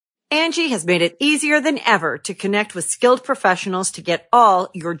Angie has made it easier than ever to connect with skilled professionals to get all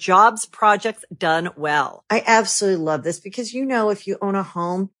your jobs projects done well. I absolutely love this because, if you own a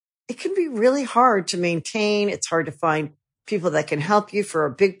home, it can be really hard to maintain. It's hard to find people that can help you for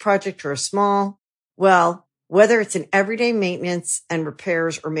a big project or a small. Well, whether it's in everyday maintenance and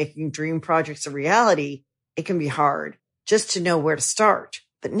repairs or making dream projects a reality, it can be hard just to know where to start.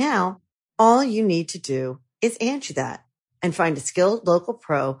 But now all you need to do is Angie that and find a skilled local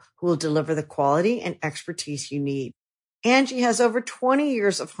pro who will deliver the quality and expertise you need. Angie has over 20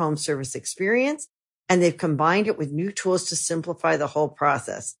 years of home service experience, and they've combined it with new tools to simplify the whole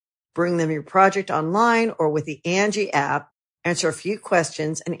process. Bring them your project online or with the Angie app, answer a few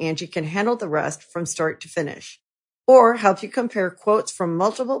questions, and Angie can handle the rest from start to finish. Or help you compare quotes from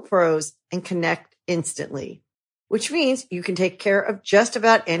multiple pros and connect instantly, which means you can take care of just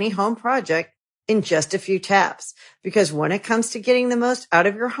about any home project in just a few taps. Because when it comes to getting the most out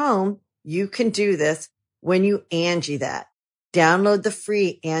of your home, you can do this when you Angie that. Download the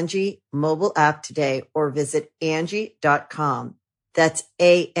free Angie mobile app today or visit Angie.com. That's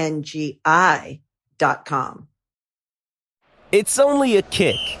ANGI.com. It's only a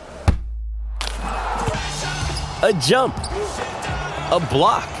kick, a jump, a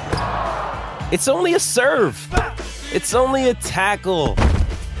block. It's only a serve. It's only a tackle,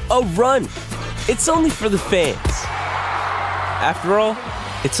 a run. It's only for the fans. After all,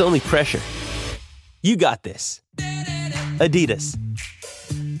 it's only pressure. You got this. Adidas.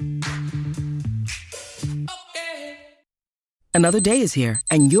 Another day is here,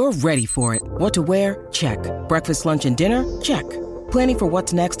 and you're ready for it. What to wear? Check. Breakfast, lunch, and dinner? Check. Planning for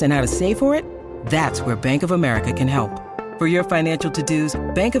what's next and how to save for it? That's where Bank of America can help. For your financial to-dos,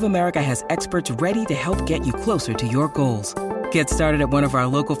 Bank of America has experts ready to help get you closer to your goals. Get started at one of our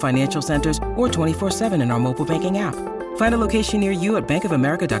local financial centers or 24/7 in our mobile banking app. Find a location near you at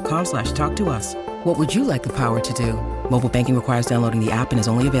bankofamerica.com/talktous. What would you like the power to do? Mobile banking requires downloading the app and is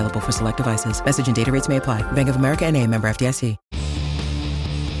only available for select devices. Message and data rates may apply. Bank of America N.A., member FDIC.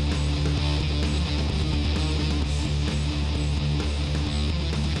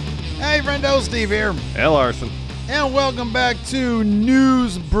 Hey, friendo, Steve here. Hey, Larson. And welcome back to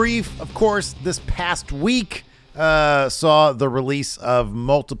News Brief. Of course, this past week saw the release of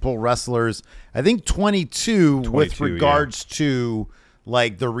multiple wrestlers. I think 22 with regards to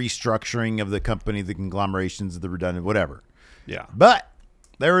like the restructuring of the company, the conglomerations, the redundant, whatever. Yeah. But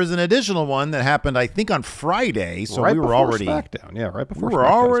there was an additional one that happened, I think, on Friday. So right we were already SmackDown. Yeah, right before we were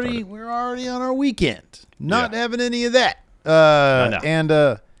already on our weekend, not having any of that. And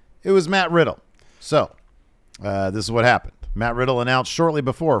it was Matt Riddle. So this is what happened. Matt Riddle announced shortly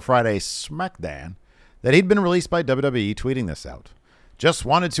before Friday's SmackDown that he'd been released by WWE, tweeting this out. Just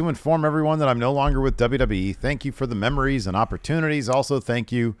wanted to inform everyone that I'm no longer with WWE. Thank you for the memories and opportunities. Also,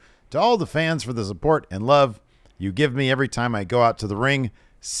 thank you to all the fans for the support and love you give me every time I go out to the ring.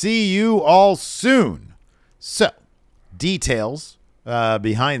 See you all soon. So, details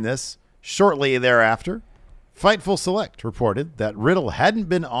behind this. Shortly thereafter, Fightful Select reported that Riddle hadn't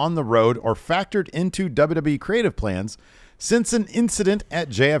been on the road or factored into WWE creative plans since an incident at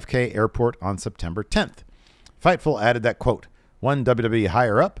JFK Airport on September 10th. Fightful added that, quote, one WWE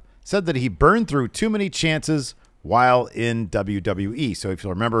higher-up said that he burned through too many chances while in WWE. So if you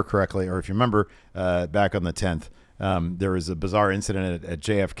remember correctly, or if you remember back on the 10th, there was a bizarre incident at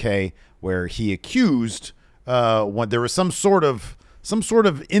JFK where he accused when there was some sort of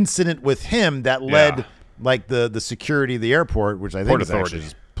incident with him that led like the security of the airport, which I think is actually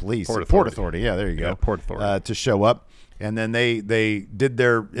just police. Port Authority. Yeah, there you go. Port Authority. To show up. And then they did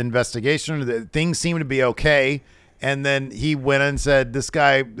their investigation. Things seemed to be okay. And then he went and said, this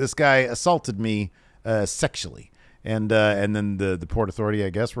guy assaulted me sexually. And then the Port Authority, I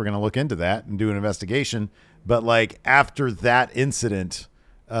guess, we're going to look into that and do an investigation. But like after that incident,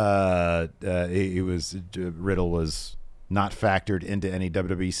 Riddle was not factored into any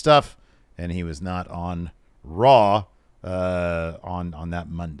WWE stuff, and he was not on Raw on that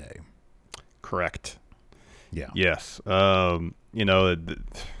Monday. Correct. Yeah. Yes.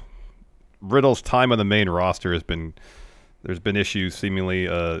 Riddle's time on the main roster there's been issues seemingly.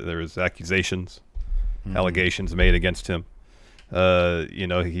 There's accusations, allegations made against him.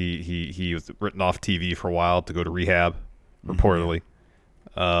 He was written off TV for a while to go to rehab, reportedly.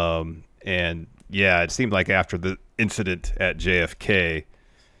 And yeah, it seemed like after the incident at JFK,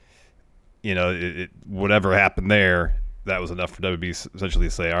 whatever happened there, that was enough for WWE essentially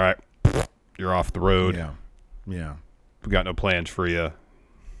to say, all right, you're off the road. Yeah. We got no plans for you.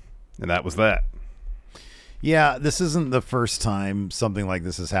 And that was that. Yeah, this isn't the first time something like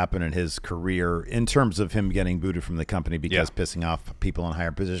this has happened in his career in terms of him getting booted from the company because pissing off people in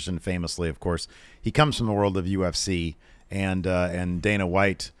higher position. Famously, of course, he comes from the world of UFC, and Dana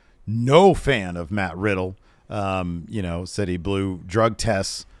White, no fan of Matt Riddle, said he blew drug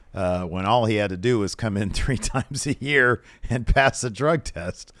tests when all he had to do was come in 3 times a year and pass a drug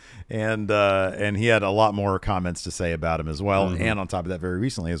test. And he had a lot more comments to say about him as well. Mm-hmm. And on top of that, very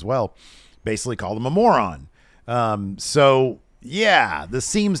recently as well, basically called him a moron. This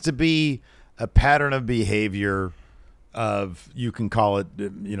seems to be a pattern of behavior of, you can call it,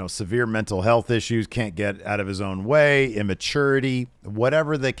 severe mental health issues, can't get out of his own way, immaturity,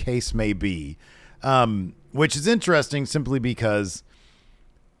 whatever the case may be, which is interesting simply because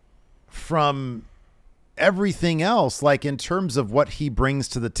from everything else, like in terms of what he brings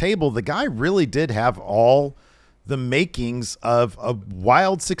to the table, the guy really did have all the makings of a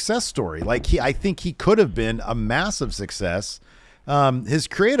wild success story. Like I think he could have been a massive success. His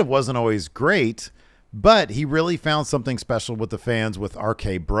creative wasn't always great, but he really found something special with the fans with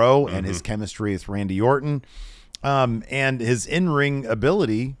RK Bro and his chemistry with Randy Orton. And his in-ring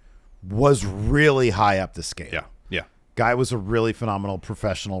ability was really high up the scale. Yeah. Guy was a really phenomenal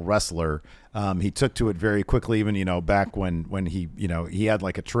professional wrestler. He took to it very quickly, even, back when he, he had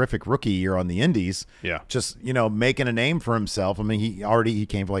like a terrific rookie year on the indies. Yeah. Just, making a name for himself. I mean, he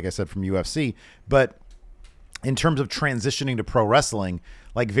came, like I said, from UFC, but in terms of transitioning to pro wrestling,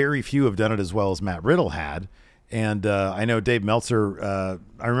 like very few have done it as well as Matt Riddle had. And I know Dave Meltzer,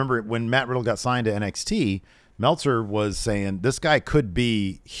 I remember when Matt Riddle got signed to NXT, Meltzer was saying this guy could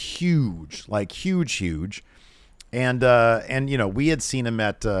be huge, like huge. And we had seen him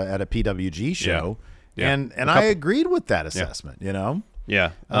at a PWG show, and I agreed with that assessment.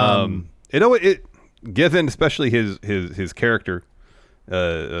 Yeah. Given especially his character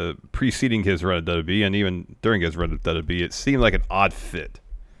preceding his run at WWE and even during his run at WWE, it seemed like an odd fit.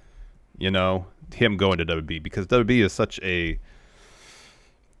 Him going to WWE, because WWE is such a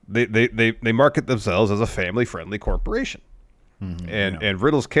they market themselves as a family friendly corporation, and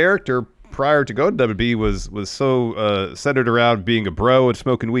Riddle's character prior to going to WWE was so centered around being a bro and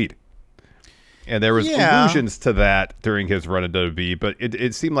smoking weed. And there was allusions to that during his run at WWE, but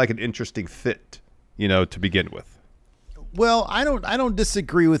it seemed like an interesting fit, to begin with. Well, I don't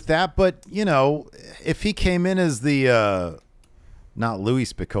disagree with that, but if he came in as the not Louis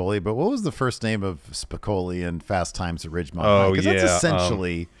Spicoli, but what was the first name of Spicoli in Fast Times at Ridgemont High? Because that's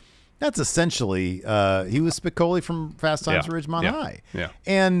essentially he was Spicoli from Fast Times at Ridgemont High. Yeah.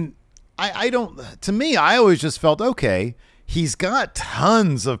 And I always just felt, okay, he's got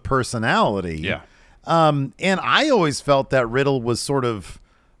tons of personality. Yeah. And I always felt that Riddle was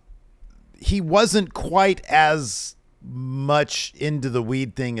he wasn't quite as much into the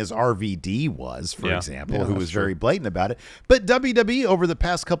weed thing as RVD was, for example, who was very blatant about it. But WWE over the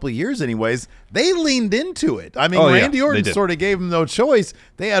past couple of years anyways, they leaned into it. I mean, Randy Orton sort of gave them no choice.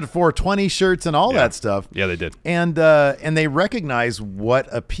 They had 420 shirts and all that stuff. Yeah, they did. And they recognized what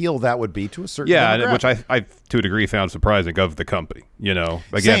appeal that would be to a certain demographic. Which I to a degree found surprising of the company,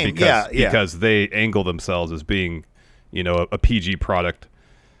 again, because they angle themselves as being, a PG product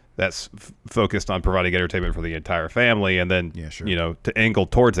that's focused on providing entertainment for the entire family, and then to angle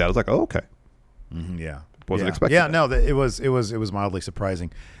towards that, I was like, oh, okay, wasn't expecting. Yeah, no, it was mildly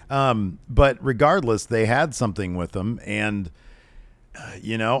surprising, but regardless, they had something with them, and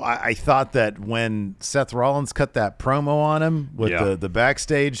I thought that when Seth Rollins cut that promo on him with the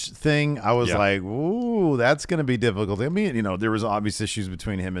backstage thing, I was like, ooh, that's going to be difficult. I mean, there was obvious issues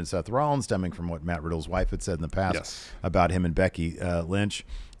between him and Seth Rollins stemming from what Matt Riddle's wife had said in the past about him and Becky Lynch.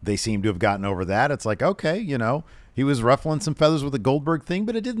 They seem to have gotten over that. It's like, okay, he was ruffling some feathers with the Goldberg thing,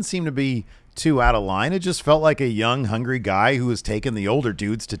 but it didn't seem to be too out of line. It just felt like a young, hungry guy who was taking the older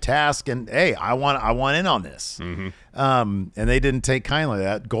dudes to task, and hey, I want in on this. Mm-hmm. And they didn't take kindly to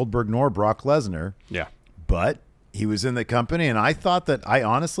that, Goldberg nor Brock Lesnar. Yeah, but he was in the company, and I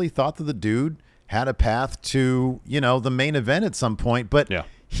honestly thought that the dude had a path to the main event at some point, but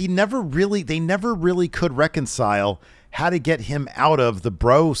they never really could reconcile how to get him out of the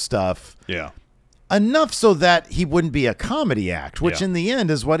bro stuff. Yeah. Enough so that he wouldn't be a comedy act, which in the end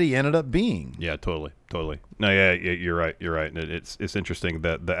is what he ended up being. Yeah, totally. No, yeah, you're right. And it's interesting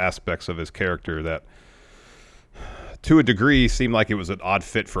that the aspects of his character that, to a degree, seemed like it was an odd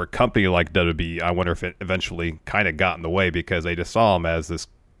fit for a company like WWE. I wonder if it eventually kind of got in the way because they just saw him as this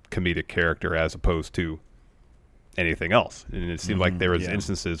comedic character as opposed to anything else, and it seemed like there was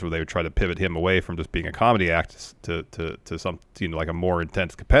instances where they would try to pivot him away from just being a comedy act to some like a more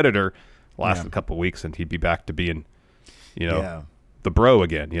intense competitor. Last a couple of weeks, and he'd be back to being, the bro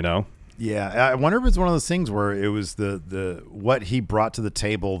again. Yeah, I wonder if it's one of those things where it was the what he brought to the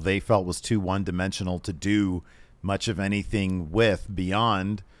table they felt was too one-dimensional to do much of anything with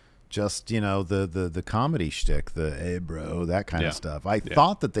beyond just, the comedy shtick, the hey bro, that kind of stuff. I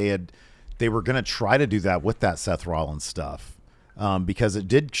thought that they were going to try to do that with that Seth Rollins stuff, because it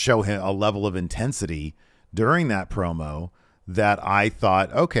did show him a level of intensity during that promo that I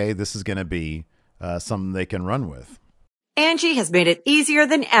thought, okay, this is going to be something they can run with. Angie has made it easier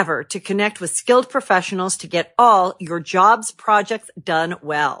than ever to connect with skilled professionals to get all your jobs projects done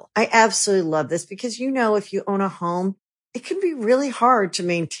well. I absolutely love this because, if you own a home, it can be really hard to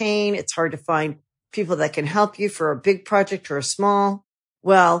maintain. It's hard to find people that can help you for a big project or a small.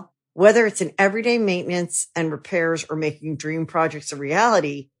 Well, whether it's in everyday maintenance and repairs or making dream projects a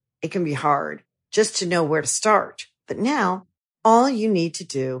reality, it can be hard just to know where to start. But now all you need to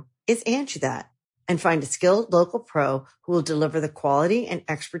do is Angie that and find a skilled local pro who will deliver the quality and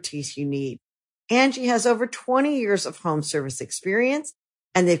expertise you need. Angie has over 20 years of home service experience,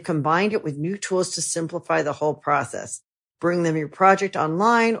 and they've combined it with new tools to simplify the whole process. Bring them your project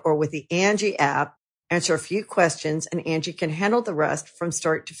online or with the Angie app, answer a few questions, and Angie can handle the rest from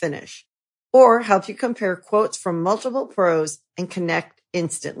start to finish. Or help you compare quotes from multiple pros and connect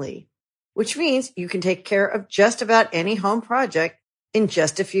instantly, which means you can take care of just about any home project in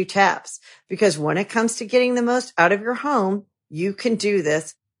just a few taps. Because when it comes to getting the most out of your home, you can do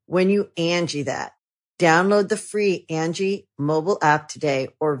this when you Angie that. Download the free Angie mobile app today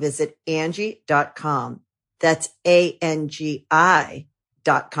or visit Angie.com. That's ANGI.com.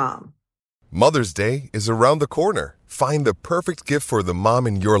 Mother's Day is around the corner. Find the perfect gift for the mom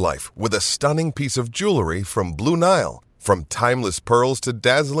in your life with a stunning piece of jewelry from Blue Nile. From timeless pearls to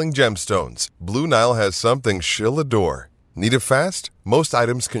dazzling gemstones, Blue Nile has something she'll adore. Need it fast? Most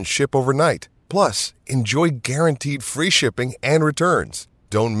items can ship overnight. Plus, enjoy guaranteed free shipping and returns.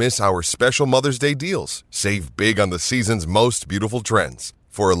 Don't miss our special Mother's Day deals. Save big on the season's most beautiful trends.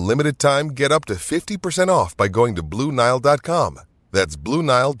 For a limited time, get up to 50% off by going to BlueNile.com. That's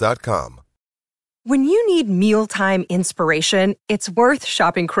BlueNile.com. When you need mealtime inspiration, it's worth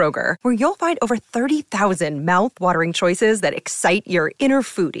shopping Kroger, where you'll find over 30,000 mouth-watering choices that excite your inner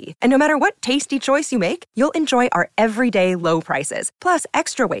foodie. And no matter what tasty choice you make, you'll enjoy our everyday low prices, plus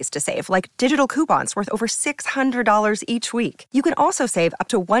extra ways to save, like digital coupons worth over $600 each week. You can also save up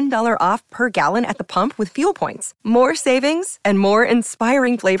to $1 off per gallon at the pump with fuel points. More savings and more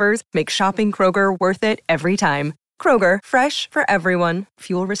inspiring flavors make shopping Kroger worth it every time. Kroger, fresh for everyone.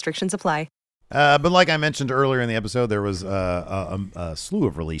 Fuel restrictions apply. But like I mentioned earlier in the episode, there was a slew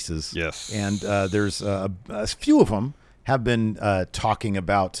of releases. Yes. And there's a few of them have been talking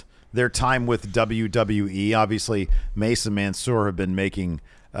about their time with WWE. Obviously, Mace and Mansoor have been making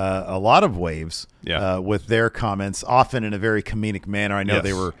a lot of waves with their comments, often in a very comedic manner. I know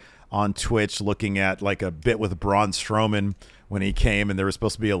they were on Twitch looking at like a bit with Braun Strowman when he came, and there was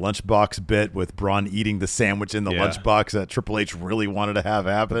supposed to be a lunchbox bit with Braun eating the sandwich in the lunchbox that Triple H really wanted to have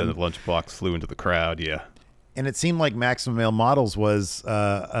happen. And the lunchbox flew into the crowd, And it seemed like Maximum Male Models was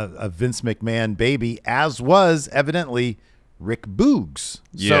a Vince McMahon baby, as was evidently Rick Boogs.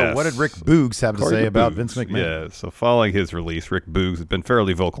 Yes. So what did Rick Boogs have to say about Vince McMahon? Yeah, so following his release, Rick Boogs has been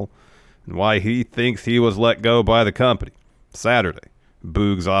fairly vocal in why he thinks he was let go by the company. Saturday,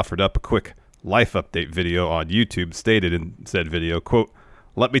 Boogs offered up a quick life update video on YouTube, stated in said video, quote,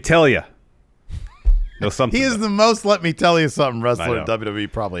 "Let me tell you." He is the most let me tell you something wrestler WWE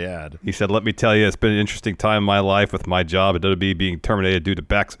probably had. He said, "Let me tell you, it's been an interesting time in my life with my job at WWE being terminated due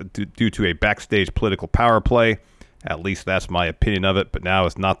to a backstage political power play. At least that's my opinion of it, but now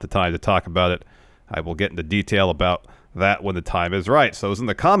is not the time to talk about it. I will get into detail about that when the time is right." So it was in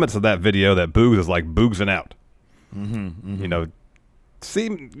the comments of that video that Boogs is like Boogsing out.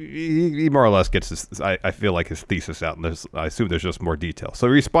 He more or less gets his, I feel like, his thesis out, and I assume there's just more detail. So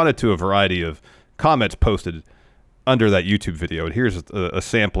he responded to a variety of comments posted under that YouTube video, and here's a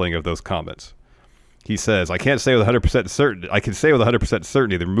sampling of those comments. He says, "I can't say with 100% certainty. I can say with 100%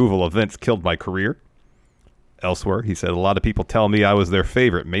 certainty the removal of Vince killed my career." Elsewhere, he said, "A lot of people tell me I was their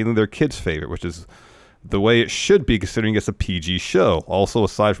favorite, mainly their kids' favorite, which is the way it should be considering it's a PG show. Also,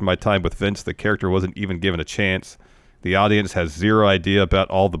 aside from my time with Vince, the character wasn't even given a chance. The audience has zero idea about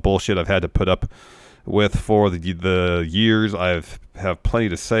all the bullshit I've had to put up with for the years. Have plenty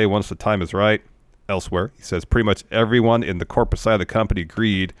to say once the time is right." Elsewhere, he says, "Pretty much everyone in the corporate side of the company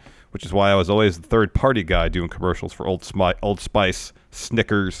agreed, which is why I was always the third-party guy doing commercials for Old Spice,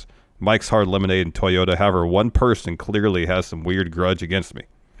 Snickers, Mike's Hard Lemonade, and Toyota. However, one person clearly has some weird grudge against me."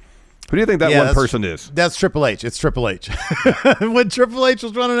 Who do you think that one person is? That's Triple H. It's Triple H. When Triple H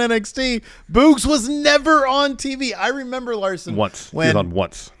was running NXT, Boogs was never on TV. I remember, Larson. Once. He was on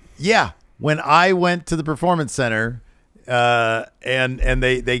once. Yeah, when I went to the Performance Center, and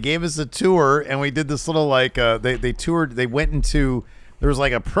they gave us a tour, and we did this little they toured. They went into there was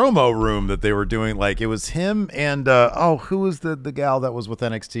like a promo room that they were doing. Like it was him and who was the gal that was with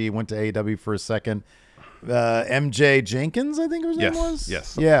NXT? Went to AEW for a second. MJ Jenkins, I think her name was.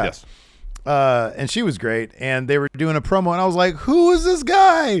 Yes. Yeah. Yes. And she was great. And they were doing a promo, and I was like, "Who is this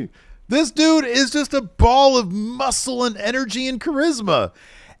guy? This dude is just a ball of muscle and energy and charisma."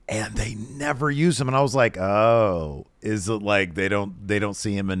 And they never use him, and I was like, "Oh, is it like they don't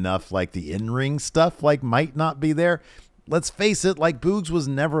see him enough? Like the in-ring stuff, like might not be there." Let's face it, like Boogs was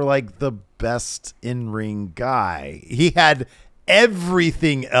never like the best in-ring guy. He had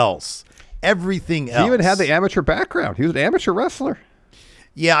everything else. Everything else. He even had the amateur background. He was an amateur wrestler.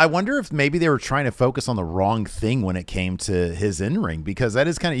 Yeah, I wonder if maybe they were trying to focus on the wrong thing when it came to his in-ring, because that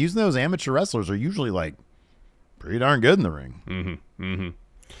is kind of using those amateur wrestlers are usually like pretty darn good in the ring. Mm-hmm. Mm-hmm.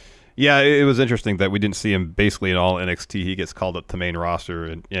 Yeah, it was interesting that we didn't see him basically in all NXT. He gets called up to main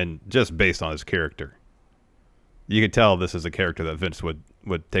roster, and just based on his character, you could tell this is a character that Vince would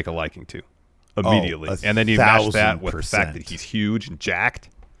take a liking to immediately. And then you match that with the fact that he's huge and jacked.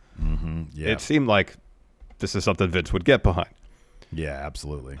 Mm-hmm. Yeah. It seemed like this is something Vince would get behind. Yeah,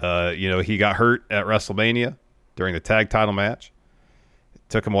 absolutely. He got hurt at WrestleMania during the tag title match. It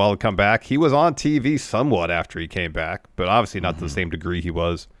took him a while to come back. He was on TV somewhat after he came back, but obviously not to the same degree he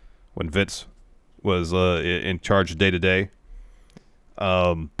was when Vince was in charge day to day.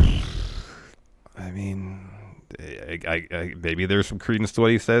 I mean, I maybe there's some credence to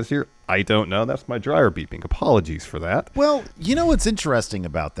what he says here. I don't know. That's my dryer beeping. Apologies for that. Well, you know what's interesting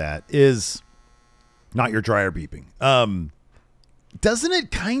about that is not your dryer beeping. Doesn't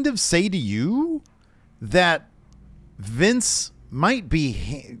it kind of say to you that Vince might be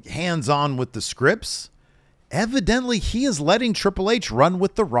hands-on with the scripts? Evidently, he is letting Triple H run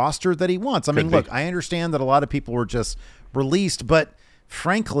with the roster that he wants. I mean, look, I understand that a lot of people were just released, but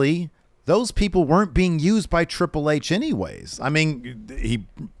frankly, those people weren't being used by Triple H anyways. I mean,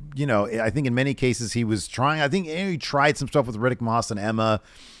 I think in many cases he was trying. I think he tried some stuff with Riddick Moss and Emma.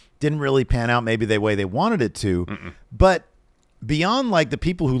 Didn't really pan out maybe the way they wanted it to. Mm-mm. But beyond like the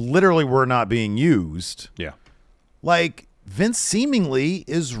people who literally were not being used, like Vince seemingly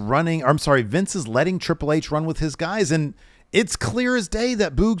is Vince is letting Triple H run with his guys, and it's clear as day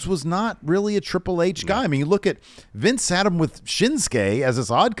that Boogs was not really a Triple H guy. I mean, you look at Vince had him with Shinsuke as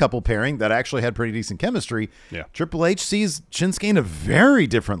this odd couple pairing that actually had pretty decent chemistry. Yeah. Triple H sees Shinsuke in a very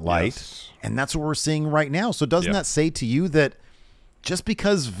different light, and that's what we're seeing right now. So doesn't that say to you that just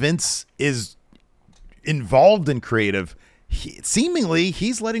because Vince is involved in creative, seemingly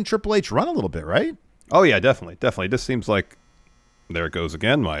he's letting Triple H run a little bit, right? Oh, yeah, definitely. Definitely. This seems like, there it goes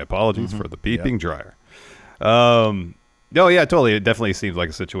again. My apologies for the beeping dryer. No, yeah, totally. It definitely seems like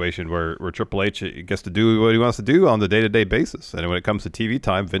a situation where Triple H gets to do what he wants to do on the day-to-day basis. And when it comes to TV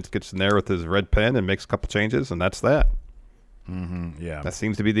time, Vince gets in there with his red pen and makes a couple changes, and that's that. Mm-hmm. Yeah. That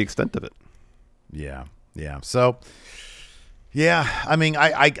seems to be the extent of it. Yeah. Yeah. So, yeah, I mean,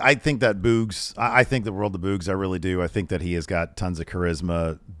 I think that Boogs, I think the world of Boogs, I really do. I think that he has got tons of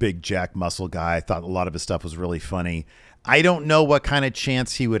charisma, big jack muscle guy. I thought a lot of his stuff was really funny. I don't know what kind of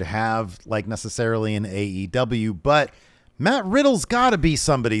chance he would have, like necessarily in AEW, but Matt Riddle's got to be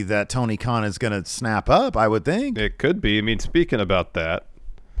somebody that Tony Khan is going to snap up, I would think. It could be. I mean, speaking about that,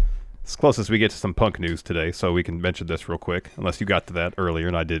 it's closest we get to some Punk news today, so we can mention this real quick, unless you got to that earlier,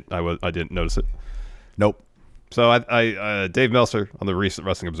 and I didn't notice it. Nope. So Dave Meltzer on the recent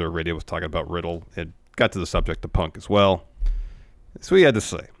Wrestling Observer Radio was talking about Riddle and got to the subject of Punk as well. So he had to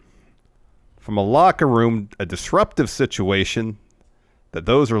say, from a locker room, a disruptive situation, that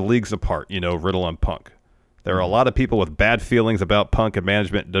those are leagues apart, Riddle and Punk. There are a lot of people with bad feelings about Punk and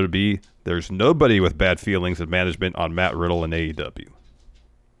management in WWE. There's nobody with bad feelings of management on Matt Riddle and AEW.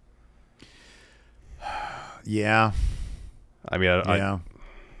 Yeah. I mean, I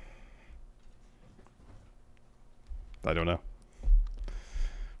don't know.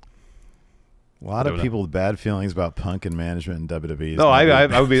 A lot of people with bad feelings about Punk and management in WWE. No,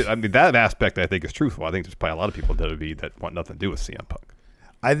 I would be. I mean, that aspect I think is truthful. I think there's probably a lot of people in WWE that want nothing to do with CM Punk.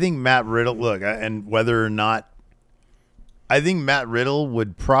 I think Matt Riddle. Look, and whether or not, I think Matt Riddle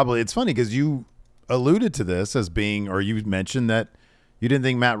would probably. It's funny because you alluded to this as being, or you mentioned that you didn't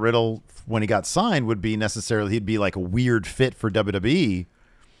think Matt Riddle, when he got signed, would be necessarily. He'd be like a weird fit for WWE.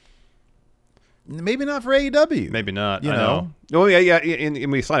 Maybe not for AEW. Maybe not. I know. Oh yeah.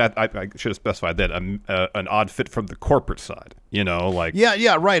 In we signed, I should have specified that an odd fit from the corporate side. Like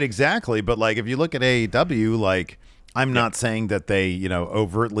yeah, right, exactly. But like if you look at AEW, like I'm not saying that they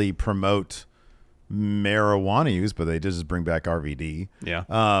overtly promote marijuana use, but they just bring back RVD. Yeah.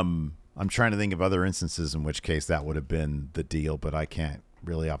 I'm trying to think of other instances in which case that would have been the deal, but I can't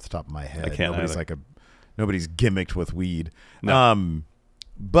really off the top of my head. I can't Nobody's gimmicked with weed. No.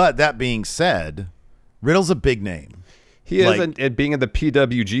 But that being said, Riddle's a big name. He is, and being in the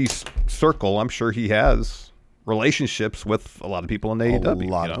PWG circle, I'm sure he has relationships with a lot of people in AEW. A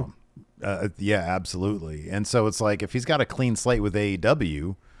lot of them. Yeah, absolutely. And so it's like, if he's got a clean slate with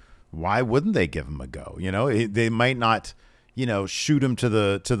AEW, why wouldn't they give him a go? They might not, shoot him to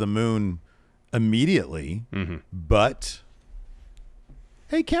the moon immediately, but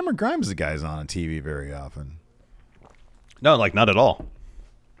hey, Cameron Grimes, the guy's on TV very often. No, not at all.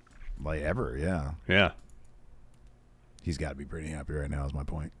 Like ever, yeah. Yeah. He's got to be pretty happy right now is my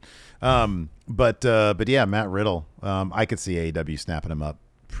point. But yeah, Matt Riddle, I could see AEW snapping him up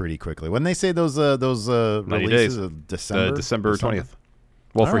pretty quickly. When they say those releases days. of December? December 20th.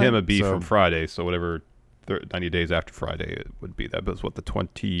 Well, for him, it'd be so from Friday, so whatever 90 days after Friday it would be. That was what, the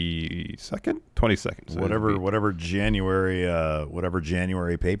 22nd? 22nd. So whatever January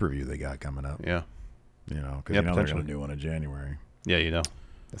pay-per-view they got coming up. Yeah. Because they're going to do one in January. Yeah,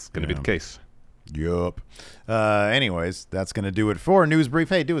 that's going to be the case. Yup. Anyways, that's going to do it for News Brief.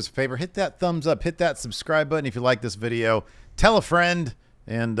 Hey, do us a favor. Hit that thumbs up. Hit that subscribe button if you like this video. Tell a friend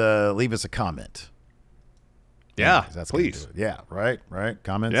and leave us a comment. Yeah, that's please. Yeah, right.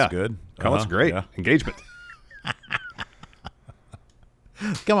 Comments, good. Comments, great. Yeah. Engagement.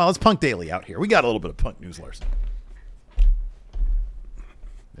 Come on, let's Punk Daily out here. We got a little bit of Punk News, Larson.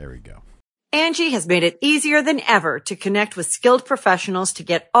 There we go. Angie has made it easier than ever to connect with skilled professionals to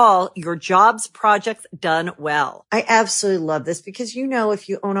get all your jobs projects done well. I absolutely love this because, if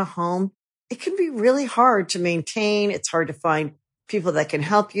you own a home, it can be really hard to maintain. It's hard to find people that can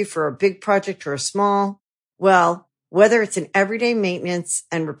help you for a big project or a small. Well, whether it's in everyday maintenance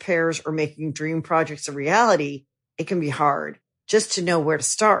and repairs or making dream projects a reality, it can be hard just to know where to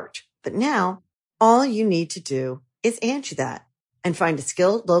start. But now all you need to do is Angie that and find a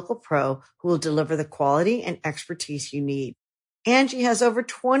skilled local pro who will deliver the quality and expertise you need. Angie has over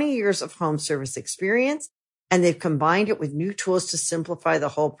 20 years of home service experience, and they've combined it with new tools to simplify the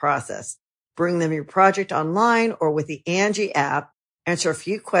whole process. Bring them your project online or with the Angie app, answer a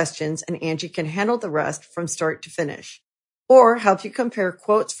few questions, and Angie can handle the rest from start to finish. Or help you compare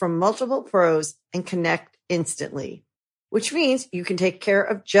quotes from multiple pros and connect instantly, which means you can take care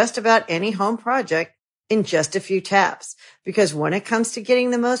of just about any home project in just a few taps. Because when it comes to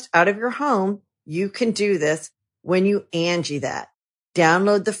getting the most out of your home, you can do this when you Angie that.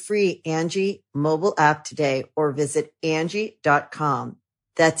 Download the free Angie mobile app today or visit Angie.com.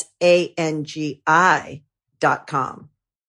 That's ANGI.com.